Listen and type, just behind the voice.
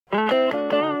How's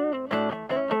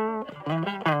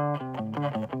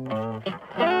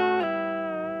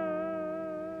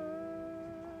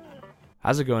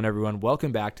it going, everyone?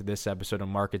 Welcome back to this episode of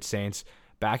Market Saints.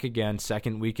 Back again,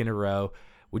 second week in a row.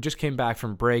 We just came back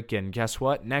from break, and guess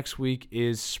what? Next week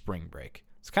is spring break.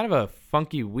 It's kind of a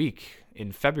funky week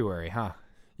in February, huh?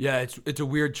 Yeah, it's a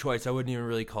weird choice. I wouldn't even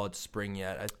really call it spring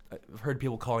yet. I've heard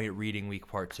people calling it reading week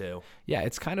part 2. Yeah,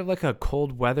 it's kind of like a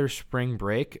cold weather spring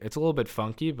break. It's a little bit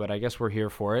funky, but I guess we're here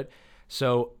for it.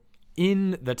 So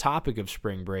in the topic of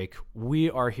spring break, we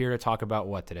are here to talk about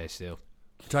what today, Stu?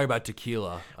 We're talking about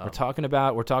tequila.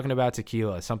 We're talking about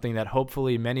tequila, something that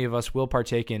hopefully many of us will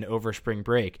partake in over spring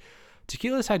break.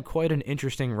 Tequila's had quite an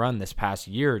interesting run this past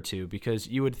year or two because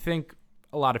you would think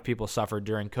a lot of people suffered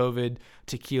during COVID.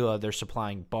 Tequila, they're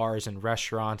supplying bars and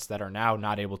restaurants that are now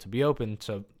not able to be open,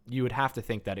 so you would have to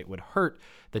think that it would hurt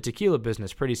the tequila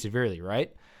business pretty severely,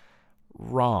 right?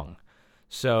 Wrong.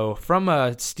 So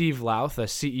from Steve Louth, a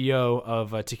CEO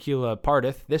of Tequila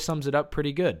Pardith, this sums it up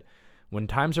pretty good. When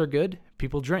times are good,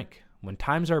 people drink. When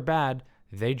times are bad,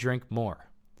 they drink more.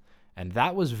 And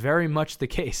that was very much the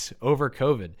case over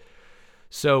COVID.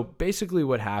 So basically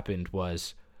what happened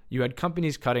was you had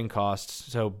companies cutting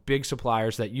costs. So big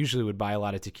suppliers that usually would buy a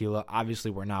lot of tequila obviously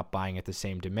were not buying at the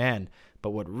same demand.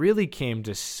 But what really came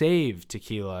to save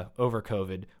tequila over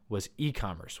COVID was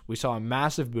e-commerce. We saw a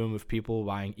massive boom of people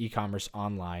buying e-commerce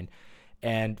online.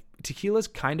 And tequila's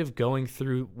kind of going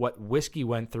through what whiskey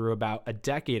went through about a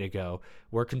decade ago,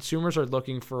 where consumers are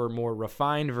looking for more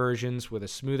refined versions with a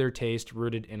smoother taste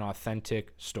rooted in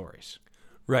authentic stories.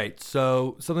 Right.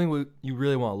 So something you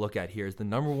really want to look at here is the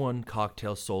number one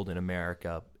cocktail sold in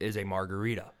America is a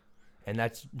margarita. And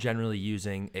that's generally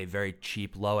using a very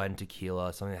cheap, low-end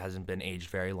tequila, something that hasn't been aged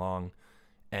very long.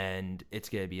 And it's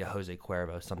going to be a Jose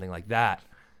Cuervo, something like that.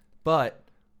 But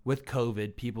with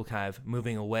COVID, people kind of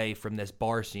moving away from this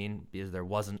bar scene because there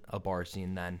wasn't a bar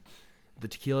scene then. The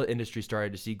tequila industry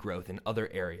started to see growth in other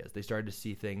areas. They started to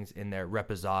see things in their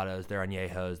reposados, their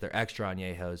añejos, their extra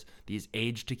añejos, these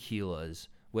aged tequilas,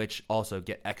 which also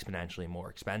get exponentially more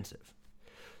expensive.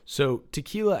 So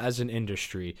tequila as an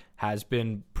industry has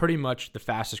been pretty much the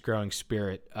fastest growing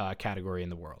spirit category in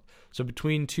the world. So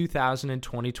between 2000 and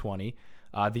 2020,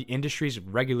 the industry's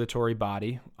regulatory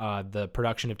body, the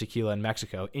production of tequila in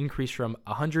Mexico, increased from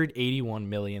 181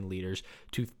 million liters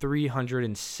to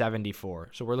 374.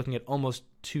 So we're looking at almost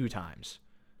 2 times.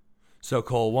 So,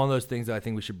 Cole, one of those things that I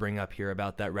think we should bring up here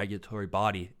about that regulatory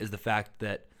body is the fact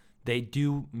that they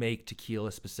do make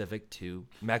tequila specific to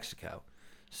Mexico.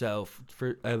 So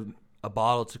for a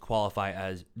bottle to qualify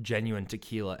as genuine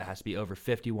tequila, it has to be over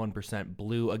 51%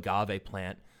 blue agave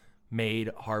plant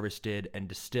made, harvested, and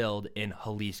distilled in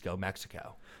Jalisco,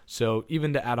 Mexico. So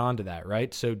even to add on to that,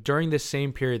 right? So during this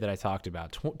same period that I talked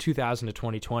about, 2000 to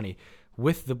 2020,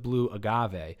 with the blue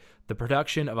agave, the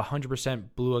production of 100%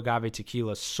 blue agave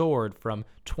tequila soared from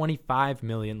 25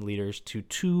 million liters to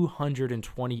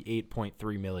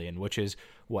 228.3 million, which is,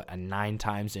 a 9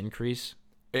 times increase?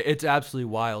 It's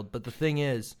absolutely wild. But the thing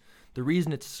is, the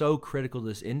reason it's so critical to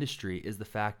this industry is the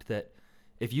fact that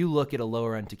if you look at a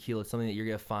lower end tequila, something that you're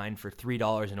going to find for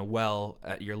 $3 in a well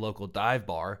at your local dive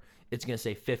bar, it's going to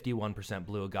say 51%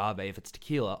 blue agave if it's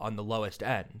tequila on the lowest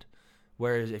end.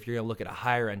 Whereas if you're going to look at a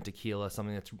higher end tequila,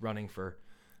 something that's running for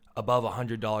above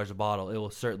 $100 a bottle, it will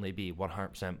certainly be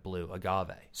 100% blue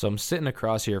agave. So I'm sitting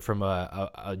across here from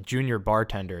a junior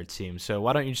bartender, it seems. So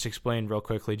why don't you just explain real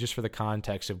quickly, just for the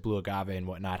context of blue agave and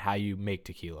whatnot, how you make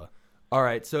tequila? All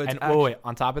right, so it's wait,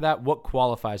 on top of that, what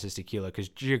qualifies as tequila? Because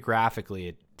geographically,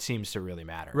 it seems to really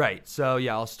matter. Right, so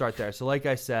yeah, I'll start there. So like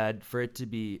I said, for it to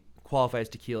be qualified as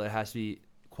tequila, it has to be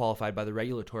qualified by the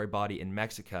regulatory body in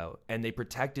Mexico. And they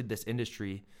protected this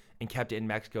industry and kept it in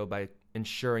Mexico by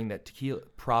ensuring that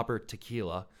proper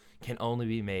tequila can only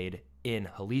be made in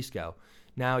Jalisco.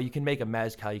 Now, you can make a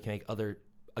mezcal, you can make other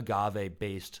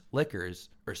agave-based liquors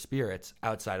or spirits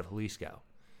outside of Jalisco.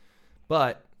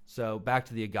 But so back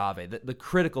to the agave. The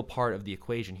critical part of the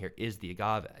equation here is the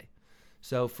agave.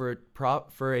 So for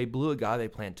a blue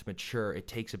agave plant to mature, it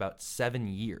takes about 7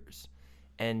 years.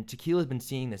 And tequila's been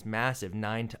seeing this massive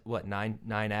 9x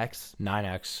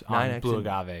 9x on blue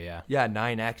agave, yeah. Yeah,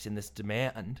 9x in this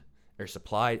demand or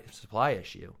supply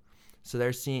issue. So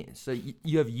they're seeing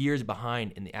you have years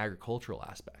behind in the agricultural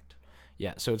aspect.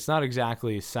 Yeah, so it's not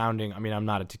exactly sounding, I'm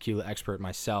not a tequila expert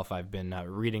myself. I've been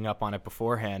reading up on it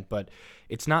beforehand, but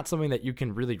it's not something that you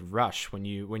can really rush when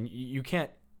you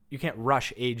can't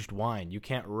rush aged wine. You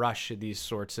can't rush these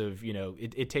sorts of,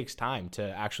 it takes time to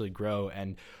actually grow.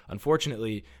 And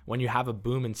unfortunately, when you have a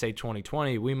boom in, say,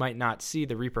 2020, we might not see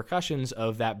the repercussions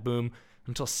of that boom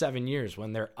until 7 years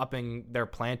when they're upping their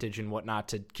plantage and whatnot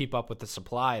to keep up with the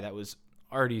supply that was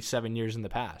already 7 years in the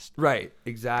past. Right,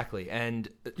 exactly. And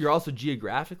you're also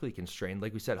geographically constrained.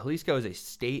 Like we said, Jalisco is a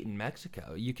state in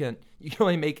Mexico. You can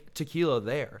only make tequila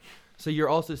there. So you're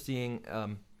also seeing,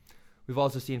 we've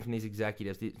also seen from these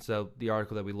executives, so the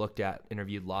article that we looked at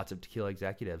interviewed lots of tequila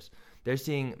executives. They're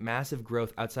seeing massive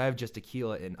growth outside of just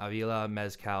tequila in Avila,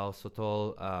 Mezcal,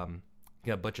 Sotol, I'm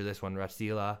going to butcher this one,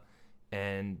 Racila,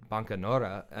 and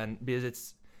Bancanora. And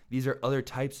because these are other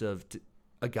types of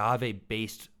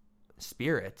agave-based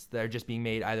spirits that are just being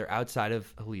made either outside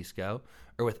of Jalisco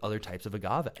or with other types of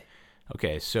agave.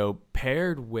 Okay, so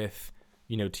paired with,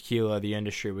 tequila, the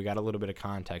industry, we got a little bit of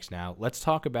context now. Let's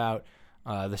talk about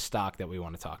the stock that we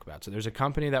want to talk about. So there's a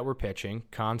company that we're pitching,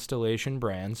 Constellation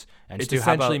Brands. And it's Stu,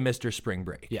 essentially Mr. Spring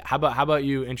Break. Yeah, how about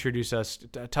you introduce us,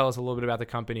 tell us a little bit about the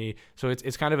company. So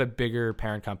it's kind of a bigger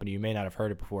parent company. You may not have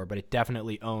heard it before, but it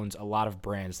definitely owns a lot of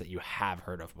brands that you have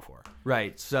heard of before.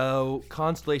 Right. So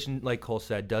Constellation, like Cole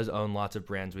said, does own lots of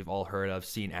brands we've all heard of,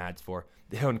 seen ads for.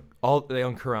 They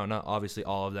own Corona, obviously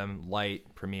all of them,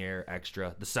 Light, Premier,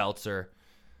 Extra, the Seltzer.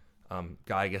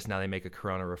 I guess now they make a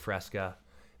Corona Refresca.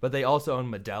 But they also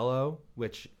own Modelo,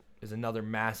 which is another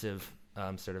massive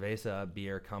cerveza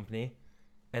beer company.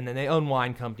 And then they own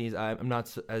wine companies. I'm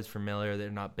not as familiar.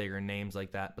 They're not bigger names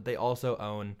like that. But they also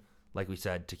own, like we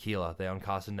said, tequila. They own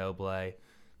Casa Noble.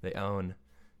 They own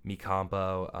Mi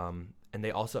Campo. And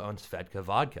they also own Svedka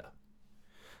vodka.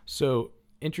 So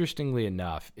interestingly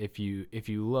enough, if you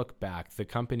look back, the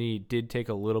company did take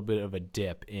a little bit of a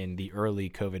dip in the early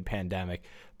COVID pandemic,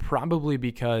 probably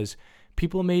because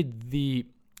people made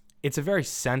it's a very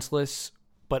senseless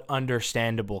but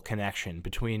understandable connection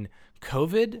between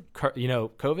COVID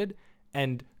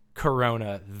and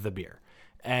Corona, the beer.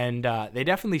 And they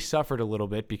definitely suffered a little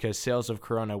bit because sales of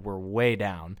Corona were way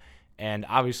down. And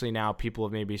obviously now people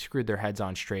have maybe screwed their heads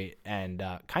on straight and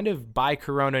kind of buy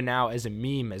Corona now as a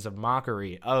meme, as a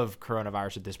mockery of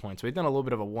coronavirus at this point. So we've done a little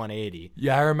bit of a 180.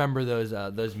 Yeah, I remember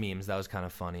those memes. That was kind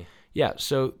of funny. Yeah,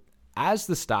 so as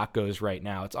the stock goes right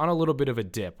now, it's on a little bit of a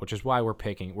dip, which is why we're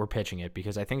pitching it,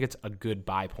 because I think it's a good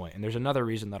buy point. And there's another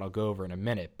reason that I'll go over in a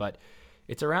minute, but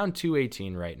it's around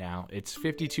 218 right now. Its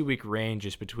 52-week range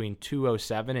is between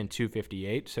 207 and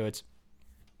 258, so it's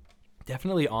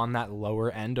definitely on that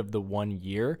lower end of the 1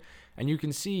 year. And you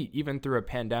can see even through a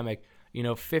pandemic,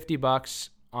 $50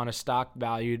 on a stock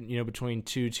valued, between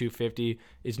 250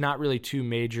 is not really too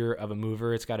major of a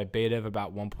mover. It's got a beta of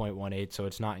about 1.18, so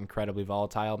it's not incredibly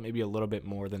volatile, maybe a little bit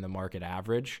more than the market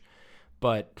average.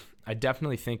 But I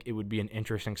definitely think it would be an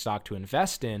interesting stock to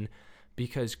invest in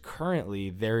because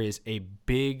currently there is a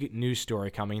big news story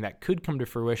coming that could come to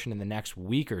fruition in the next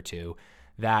week or two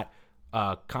that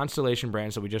Constellation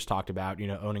Brands that we just talked about,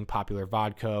 owning popular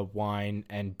vodka, wine,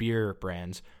 and beer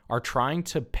brands, are trying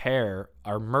to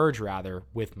merge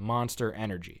with Monster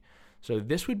Energy. So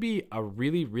this would be a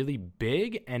really, really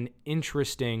big and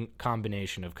interesting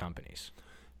combination of companies.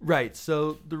 Right.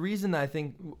 So the reason that I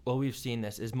think we've seen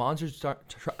this is Monster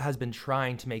has been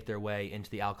trying to make their way into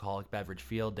the alcoholic beverage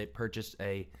field. They purchased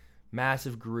a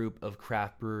massive group of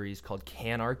craft breweries called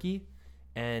Canarchy.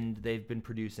 And they've been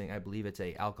producing, I believe it's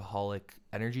a alcoholic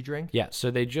energy drink. Yeah,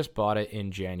 so they just bought it in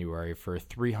January for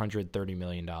 $330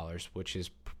 million, which is,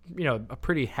 a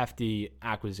pretty hefty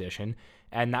acquisition.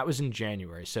 And that was in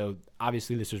January. So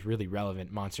obviously this was really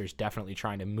relevant. Monster's definitely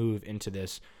trying to move into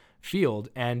this field.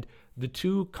 And the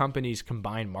two companies'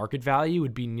 combined market value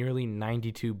would be nearly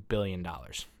 $92 billion.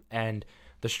 And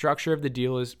the structure of the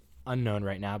deal is unknown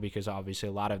right now because obviously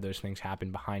a lot of those things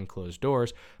happen behind closed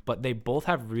doors, but they both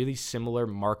have really similar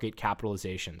market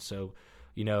capitalization. So,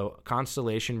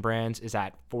 Constellation Brands is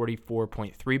at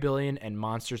 $44.3 billion and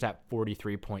Monster's at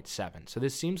 $43.7. So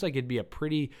this seems like it'd be a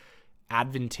pretty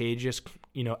advantageous,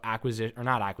 merger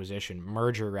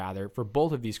for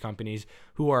both of these companies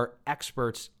who are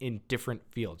experts in different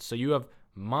fields. So you have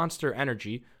Monster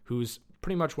Energy, who's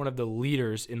pretty much one of the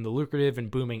leaders in the lucrative and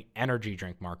booming energy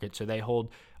drink market. So they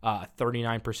hold a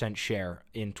 39% share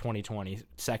in 2020,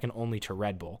 second only to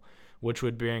Red Bull, which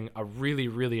would bring a really,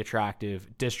 really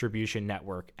attractive distribution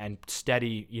network and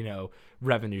steady,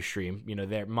 revenue stream.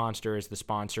 Their Monster is the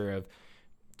sponsor of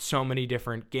so many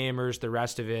different gamers, the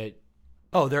rest of it.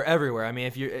 Oh, they're everywhere. I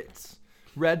mean, it's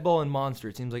Red Bull and Monster,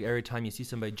 it seems like every time you see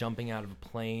somebody jumping out of a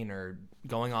plane or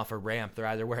going off a ramp, they're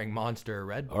either wearing Monster or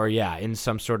Red Bull. Or, yeah, in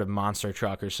some sort of monster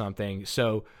truck or something.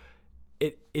 So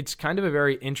it's kind of a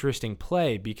very interesting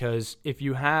play because if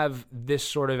you have this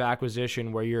sort of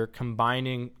acquisition where you're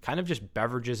combining kind of just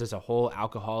beverages as a whole,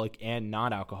 alcoholic and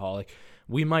non-alcoholic,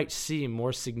 we might see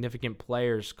more significant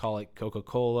players, call it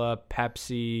Coca-Cola,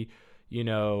 Pepsi,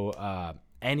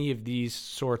 any of these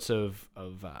sorts of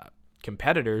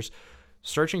competitors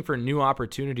searching for new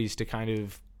opportunities to kind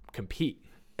of compete.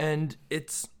 And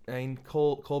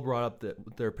Cole brought up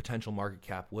that their potential market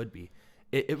cap would be.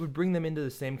 It would bring them into the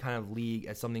same kind of league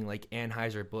as something like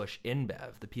Anheuser-Busch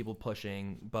InBev, the people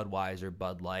pushing Budweiser,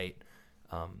 Bud Light,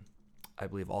 I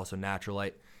believe also Natural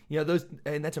Light. Those,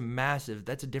 and that's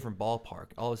a different ballpark.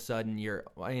 All of a sudden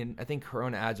I think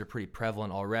Corona ads are pretty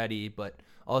prevalent already, but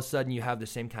all of a sudden you have the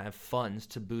same kind of funds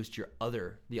to boost the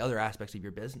other aspects of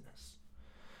your business.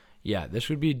 Yeah, this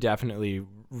would be definitely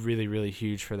really, really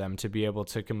huge for them to be able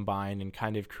to combine and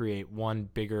kind of create one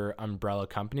bigger umbrella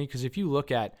company. Because if you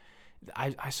look at,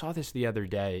 I saw this the other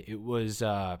day, it was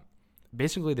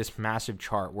basically this massive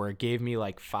chart where it gave me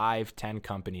like 5-10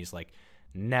 companies like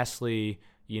Nestle,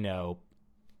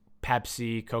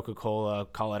 Pepsi, Coca-Cola,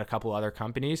 call it a couple other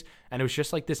companies. And it was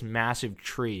just like this massive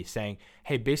tree saying,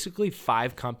 hey, basically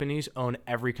 5 companies own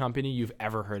every company you've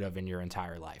ever heard of in your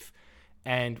entire life.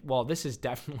 And while this is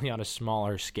definitely on a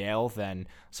smaller scale than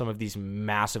some of these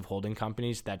massive holding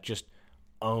companies that just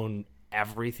own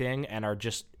everything and are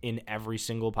just in every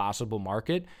single possible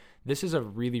market, this is a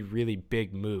really, really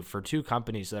big move for 2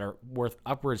 companies that are worth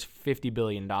upwards $50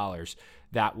 billion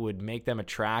that would make them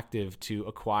attractive to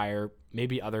acquire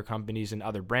maybe other companies and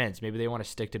other brands. Maybe they want to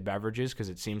stick to beverages because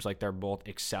it seems like they're both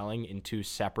excelling in 2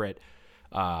 separate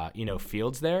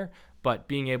fields there. But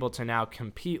being able to now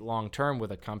compete long-term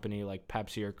with a company like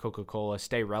Pepsi or Coca-Cola,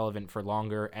 stay relevant for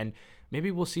longer, and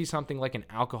maybe we'll see something like an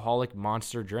alcoholic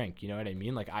Monster drink. You know what I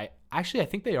mean? Like I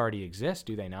think they already exist,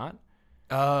 do they not?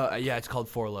 Yeah, it's called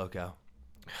Four Loko.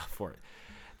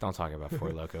 Don't talk about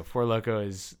Four Loko. Four Loko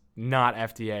is not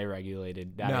FDA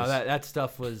regulated. That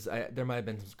stuff was, there might have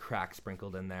been some crack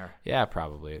sprinkled in there. Yeah,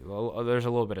 probably. Well, there's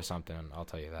a little bit of something, I'll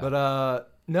tell you that. But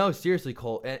no, seriously,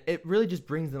 Cole, it really just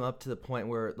brings them up to the point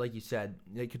where, like you said,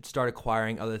 they could start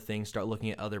acquiring other things, start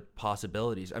looking at other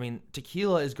possibilities. I mean,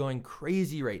 tequila is going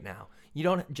crazy right now. You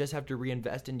don't just have to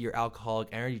reinvest into your alcoholic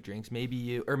energy drinks. Maybe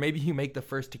you make the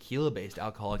first tequila-based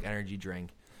alcoholic energy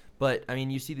drink. But, I mean,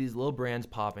 you see these little brands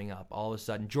popping up all of a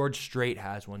sudden. George Strait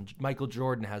has one. Michael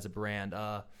Jordan has a brand.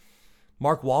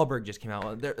 Mark Wahlberg just came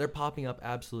out. They're popping up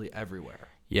absolutely everywhere.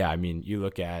 Yeah, I mean, you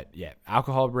look at,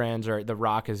 alcohol brands. The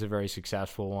Rock is a very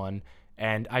successful one.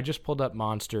 And I just pulled up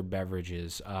Monster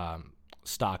Beverages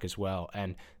stock as well.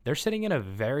 And they're sitting in a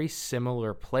very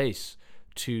similar place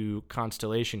to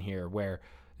Constellation here, where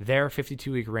their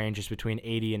 52-week range is between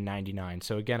 80 and 99.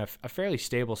 So again, a fairly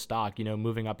stable stock,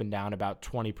 moving up and down about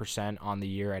 20% on the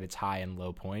year at its high and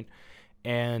low point.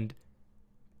 And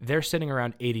they're sitting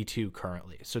around 82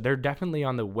 currently. So they're definitely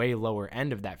on the way lower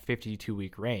end of that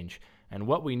 52-week range. And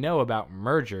what we know about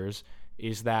mergers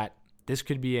is that this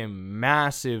could be a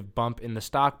massive bump in the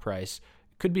stock price.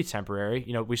 It could be temporary.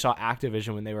 We saw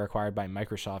Activision when they were acquired by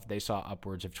Microsoft. They saw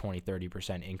upwards of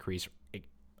 20-30% increase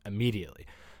immediately.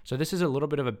 So this is a little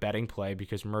bit of a betting play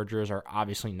because mergers are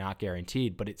obviously not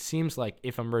guaranteed, but it seems like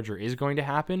if a merger is going to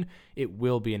happen, it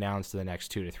will be announced in the next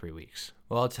 2 to 3 weeks.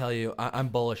 Well, I'll tell you, I'm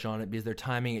bullish on it because they're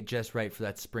timing it just right for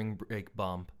that spring break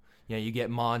bump. You get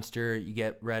Monster, you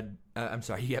get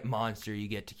you get Monster, you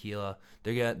get tequila.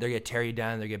 They're gonna tear you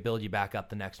down, they're gonna build you back up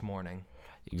the next morning.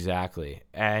 Exactly.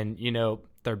 And,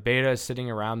 their beta is sitting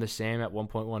around the same at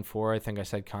 1.14. I think I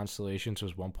said Constellations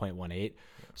was 1.18.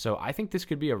 So I think this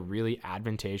could be a really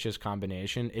advantageous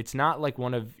combination. It's not like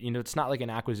it's not like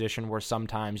an acquisition where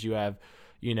sometimes you have,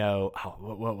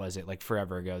 what was it, like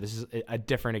forever ago? This is a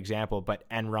different example, but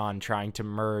Enron trying to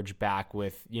merge back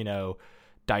with,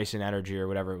 Dyson Energy or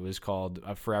whatever it was called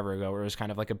forever ago, where it was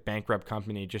kind of like a bankrupt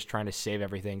company just trying to save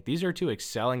everything. These are 2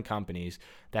 excelling companies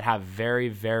that have very,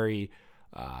 very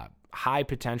high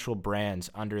potential brands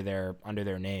under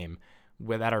their name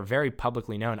that are very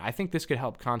publicly known. I think this could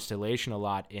help Constellation a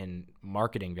lot in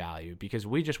marketing value because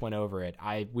we just went over it.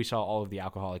 We saw all of the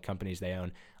alcoholic companies they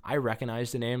own. I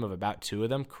recognize the name of about 2 of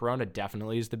them. Corona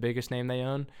definitely is the biggest name they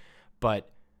own,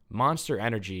 but Monster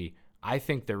Energy, I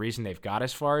think the reason they've got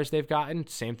as far as they've gotten,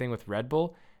 same thing with Red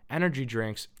Bull, energy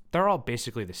drinks, they're all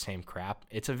basically the same crap.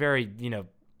 It's a very,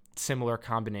 similar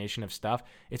combination of stuff.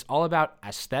 It's all about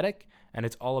aesthetic and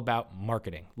it's all about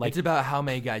marketing. It's about how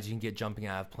many guys you can get jumping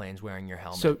out of planes wearing your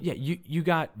helmet. So yeah, you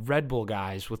got Red Bull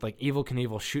guys with like Evel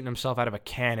Knievel shooting himself out of a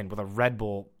cannon with a Red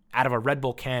Bull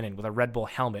cannon with a Red Bull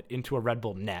helmet into a Red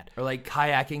Bull net. Or like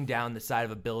kayaking down the side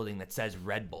of a building that says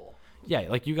Red Bull. Yeah,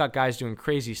 like you got guys doing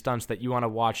crazy stunts that you want to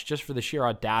watch just for the sheer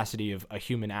audacity of a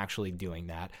human actually doing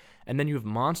that. And then you have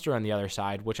Monster on the other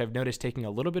side, which I've noticed taking a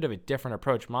little bit of a different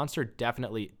approach. Monster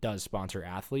definitely does sponsor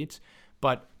athletes,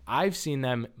 but I've seen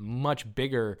them much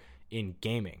bigger in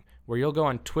gaming, where you'll go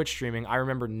on Twitch streaming. I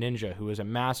remember Ninja, who was a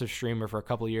massive streamer for a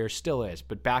couple of years, still is,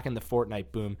 but back in the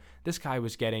Fortnite boom, this guy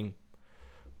was getting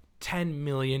 10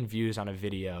 million views on a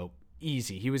video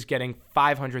easy. He was getting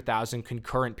 500,000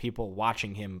 concurrent people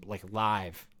watching him like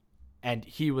live, and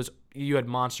you had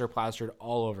Monster plastered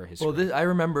all over his screen. I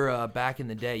remember back in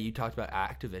the day, you talked about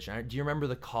Activision. Do you remember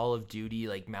the Call of Duty,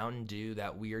 like Mountain Dew,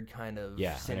 that weird kind of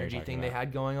synergy thing they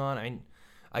had going on? I mean,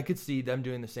 I could see them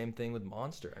doing the same thing with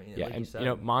Monster. I mean, yeah, like and you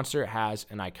said. Monster has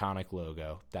an iconic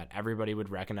logo that everybody would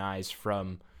recognize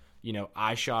from,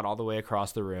 eye shot all the way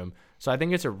across the room. So I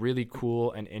think it's a really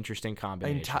cool and interesting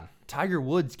combination. I mean, Tiger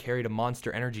Woods carried a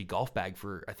Monster Energy golf bag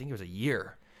for, I think it was a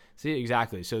year. See,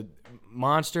 exactly. So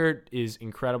Monster is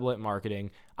incredible at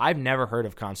marketing. I've never heard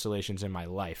of Constellations in my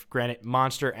life. Granted,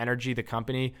 Monster Energy, the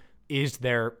company, is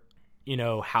their,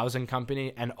 housing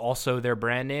company and also their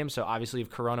brand name. So obviously if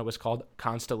Corona was called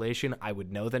Constellation, I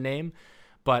would know the name.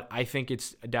 But I think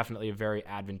it's definitely a very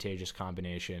advantageous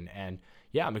combination. And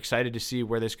yeah, I'm excited to see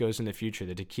where this goes in the future.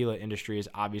 The tequila industry is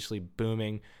obviously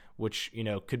booming, which,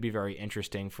 could be very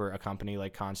interesting for a company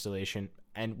like Constellation.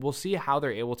 And we'll see how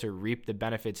they're able to reap the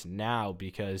benefits now,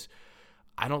 because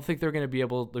I don't think they're going to be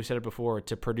able, we said it before,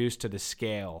 to produce to the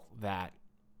scale that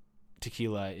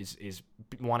tequila is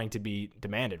wanting to be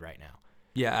demanded right now.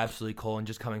 Yeah, absolutely, Cole. And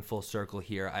just coming full circle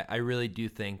here, I really do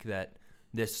think that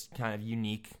this kind of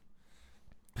unique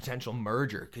potential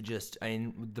merger could just,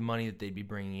 the money that they'd be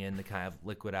bringing in, the kind of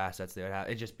liquid assets they would have,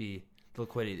 it'd just be the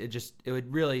liquidity. It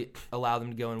would really allow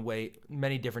them to go in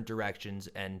many different directions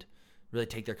and really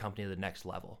take their company to the next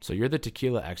level. So you're the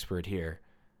tequila expert here.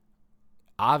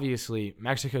 Obviously,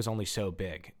 Mexico's only so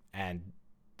big, and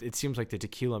it seems like the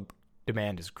tequila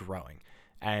demand is growing.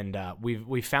 And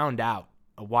we found out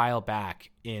a while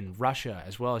back in Russia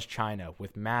as well as China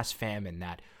with mass famine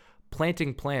that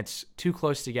planting plants too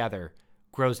close together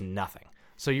grows nothing.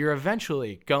 So you're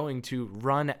eventually going to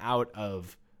run out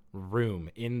of room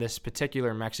in this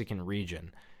particular Mexican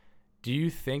region. Do you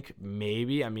think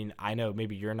maybe, I know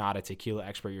maybe you're not a tequila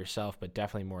expert yourself, but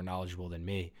definitely more knowledgeable than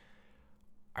me.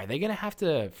 Are they going to have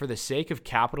to, for the sake of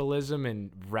capitalism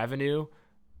and revenue,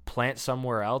 plant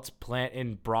somewhere else, plant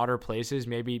in broader places,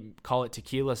 maybe call it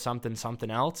tequila something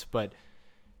else? But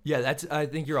yeah, I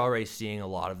think you're already seeing a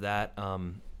lot of that.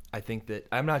 I think that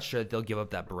I'm not sure that they'll give up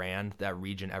that brand, that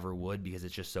region ever would, because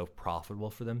it's just so profitable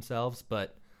for themselves.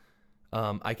 But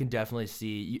I can definitely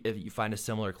see if you find a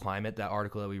similar climate. That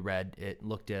article that we read, it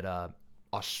looked at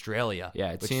Australia,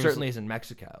 which certainly isn't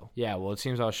Mexico. Yeah, well, it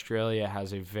seems Australia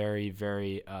has a very,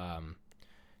 very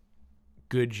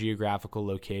good geographical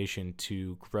location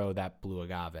to grow that blue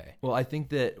agave. Well, I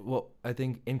think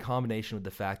in combination with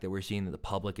the fact that we're seeing that the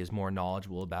public is more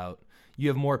knowledgeable about, you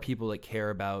have more people that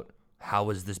care about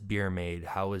how is this beer made,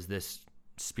 how is this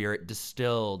spirit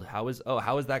distilled, how is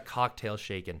that cocktail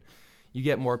shaken. You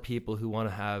get more people who want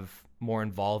to have more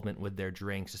involvement with their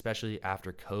drinks, especially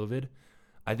after COVID.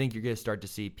 I think you're going to start to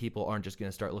see people aren't just going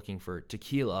to start looking for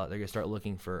tequila; they're going to start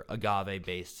looking for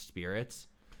agave-based spirits,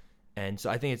 and so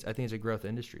I think it's a growth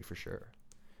industry for sure.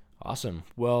 Awesome.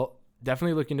 Well,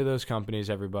 definitely look into those companies,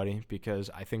 everybody, because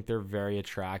I think they're very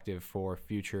attractive for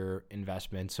future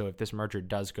investment. So if this merger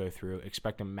does go through,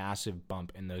 expect a massive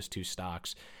bump in those two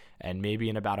stocks. And maybe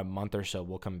in about a month or so,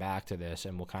 we'll come back to this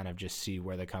and we'll kind of just see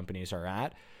where the companies are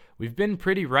at. We've been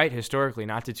pretty right historically,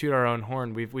 not to toot our own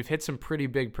horn. We've hit some pretty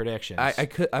big predictions.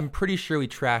 I'm pretty sure we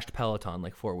trashed Peloton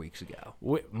like 4 weeks ago.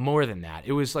 More than that.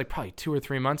 It was like probably 2 or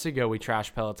 3 months ago we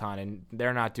trashed Peloton, and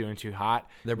they're not doing too hot.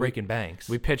 They're breaking banks.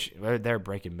 They're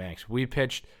breaking banks. We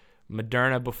pitched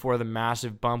Moderna before the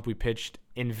massive bump. We pitched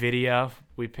NVIDIA.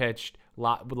 We pitched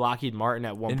Lockheed Martin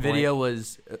at one point. NVIDIA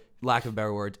was, lack of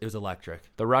better words, it was electric.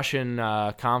 The Russian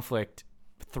conflict,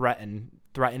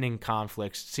 threatening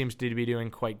conflicts, seems to be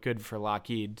doing quite good for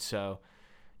Lockheed. So,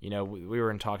 we were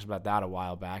in talks about that a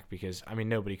while back because,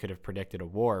 nobody could have predicted a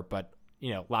war, but,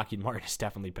 Lockheed Martin is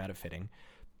definitely benefiting.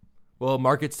 Well,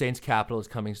 Market Saints Capital is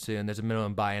coming soon. There's a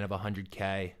minimum buy-in of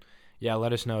 $100K. Yeah,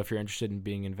 let us know if you're interested in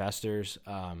being investors.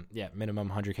 Minimum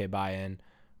 $100K buy-in.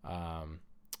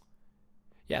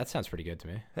 Yeah, that sounds pretty good to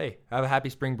me. Hey, have a happy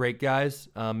spring break, guys.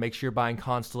 Make sure you're buying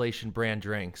Constellation brand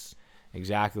drinks.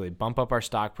 Exactly. Bump up our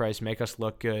stock price, make us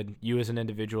look good. You as an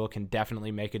individual can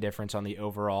definitely make a difference on the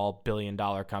overall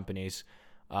billion-dollar companies.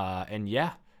 And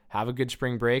yeah, have a good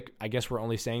spring break. I guess we're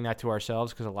only saying that to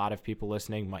ourselves because a lot of people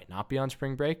listening might not be on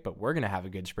spring break, but we're going to have a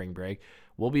good spring break.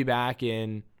 We'll be back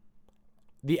in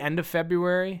the end of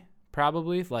February,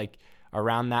 probably, like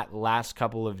around that last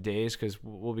couple of days, because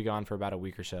we'll be gone for about a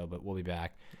week or so, but we'll be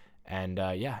back. And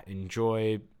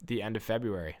enjoy the end of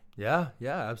February. Yeah,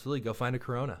 absolutely. Go find a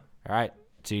Corona. All right.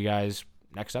 See you guys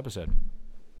next episode.